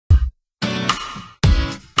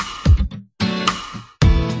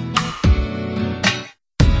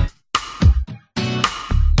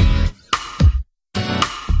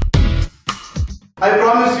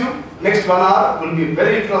next 1 hour will be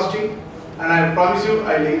very interesting, and I promise you,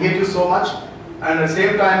 I'll engage you so much. And at the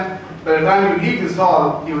same time, by the time you leave this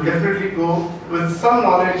hall, you will definitely go with some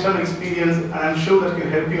knowledge, some experience, and I'm sure that can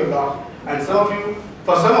help you a lot. And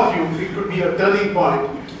for some of you, it could be a turning point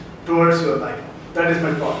towards your life. That is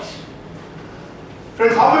my promise.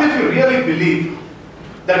 Friends, how many of you really believe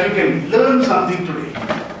that you can learn something today?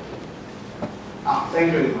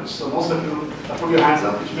 Thank you very much. So most of you put your hands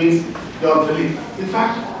up, which means you all believe. In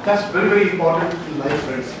fact, that's very, very important in life,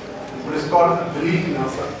 friends. What is called a belief in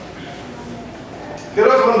ourselves. There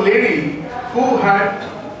was one lady who had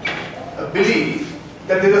a belief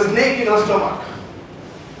that there was a snake in her stomach.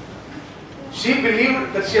 She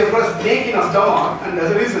believed that she has got a snake in her stomach, and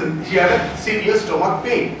as a reason, she had a severe stomach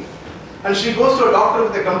pain. And she goes to a doctor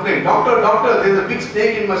with a complaint. Doctor, there is a big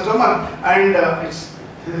snake in my stomach, and it's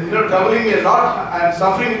troubling me a lot. I am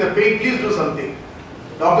suffering with the pain. Please do something.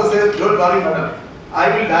 Doctor says, don't worry, madam.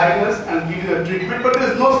 I will diagnose and give you the treatment, but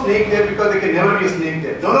there is no snake there because there can never be a snake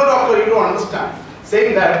there. No, doctor, you don't understand.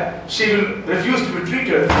 Saying that she will refuse to be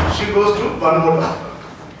treated, she goes to one more doctor.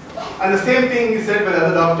 And the same thing is said by the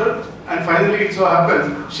other doctor, and finally it so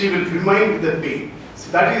happens, she will remain with the pain.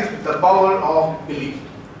 So that is the power of belief.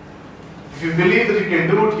 If you believe that you can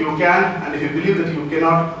do it, you can, and if you believe that you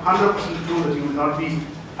cannot, 100% true that you will not be.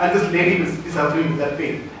 And this lady is suffering with that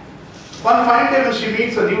pain. One fine day when she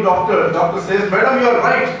meets a new doctor, the doctor says, madam, you are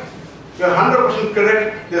right. You are 100%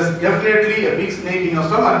 correct. There is definitely a big snake in your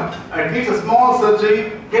stomach. It needs a small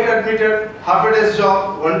surgery, get admitted, half a day's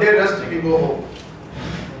job, 1 day rest, you can go home.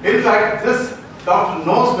 In fact, this doctor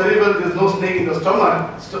knows very well there is no snake in the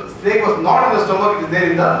stomach. Snake was not in the stomach, it is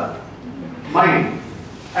there in the mind.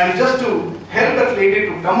 And just to help that lady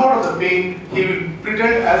to come out of the pain, he will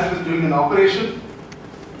pretend as he was doing an operation.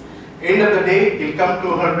 End of the day, he'll come to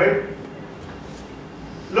her bed.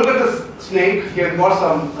 Look at this snake. He had got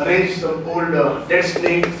arranged some old dead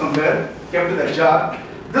snake somewhere, kept in a jar.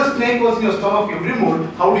 This snake was in your stomach, you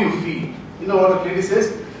removed. How do you feel? You know what the lady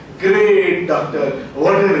says? Great, doctor,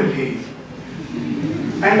 what a relief.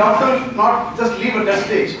 And doctor will not just leave at that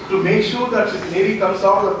stage. To make sure that the lady comes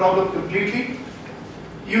out of the problem completely,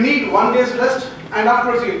 you need 1 day's rest, and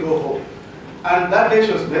afterwards you can go home. And that day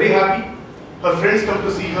she was very happy. Her friends come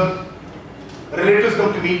to see her, relatives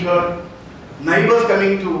come to meet her, neighbors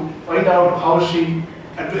coming to find out how she,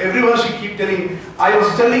 and to everyone she keep telling, I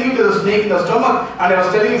was telling you there's a snake in the stomach, and I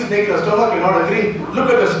was telling you snake in the stomach, you're not agreeing. Look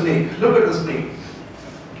at the snake, look at the snake.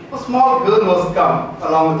 A small girl was come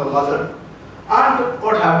along with the mother. And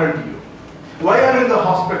what happened to you? Why are you in the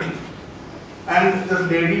hospital? And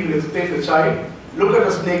this lady will explain to the child, look at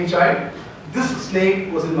the snake, child. This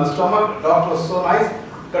snake was in my stomach, the doctor was so nice,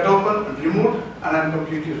 cut open and removed, and I'm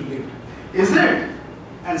completely relieved. Is it?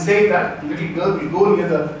 And saying that, little girl will go near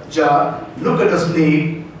the jar, look at the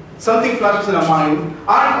snake, something flashes in her mind, and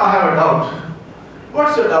I have a doubt.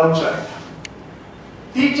 What's your doubt, child?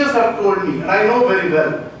 Teachers have told me, and I know very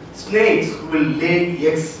well, snakes will lay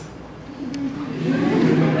eggs.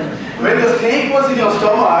 When the snake was in your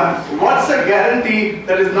stomach, what's the guarantee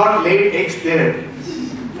that is not laid eggs there?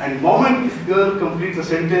 And the moment this girl completes the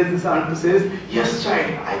sentence, this auntie says, yes, child,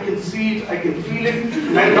 I can see it, I can feel it.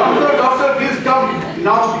 And doctor, please come.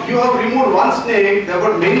 Now you have removed one snake, there have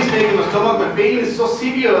got many snakes in the stomach, the pain is so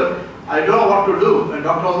severe, I don't know what to do. And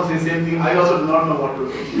doctor also says the same thing, I also do not know what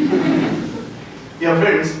to do. Dear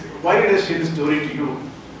friends, why did I share this story to you?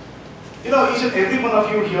 You know, each and every one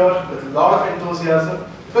of you here with a lot of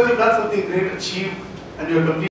enthusiasm, because you've done something great, achieved, and you're completely